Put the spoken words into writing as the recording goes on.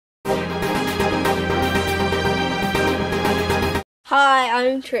Hi,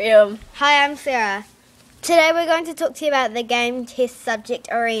 I'm Triam. Hi, I'm Sarah. Today we're going to talk to you about the game Test Subject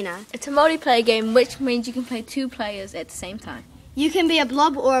Arena. It's a multiplayer game, which means you can play two players at the same time. You can be a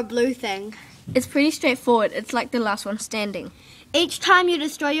blob or a blue thing. It's pretty straightforward. It's like the last one standing. Each time you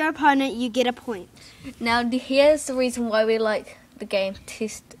destroy your opponent, you get a point. Now, here's the reason why we like the game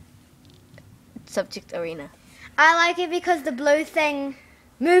Test Subject Arena. I like it because the blue thing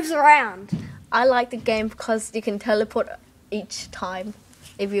moves around. I like the game because you can teleport each time,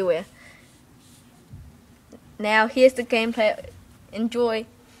 everywhere. Now, here's the gameplay. Enjoy.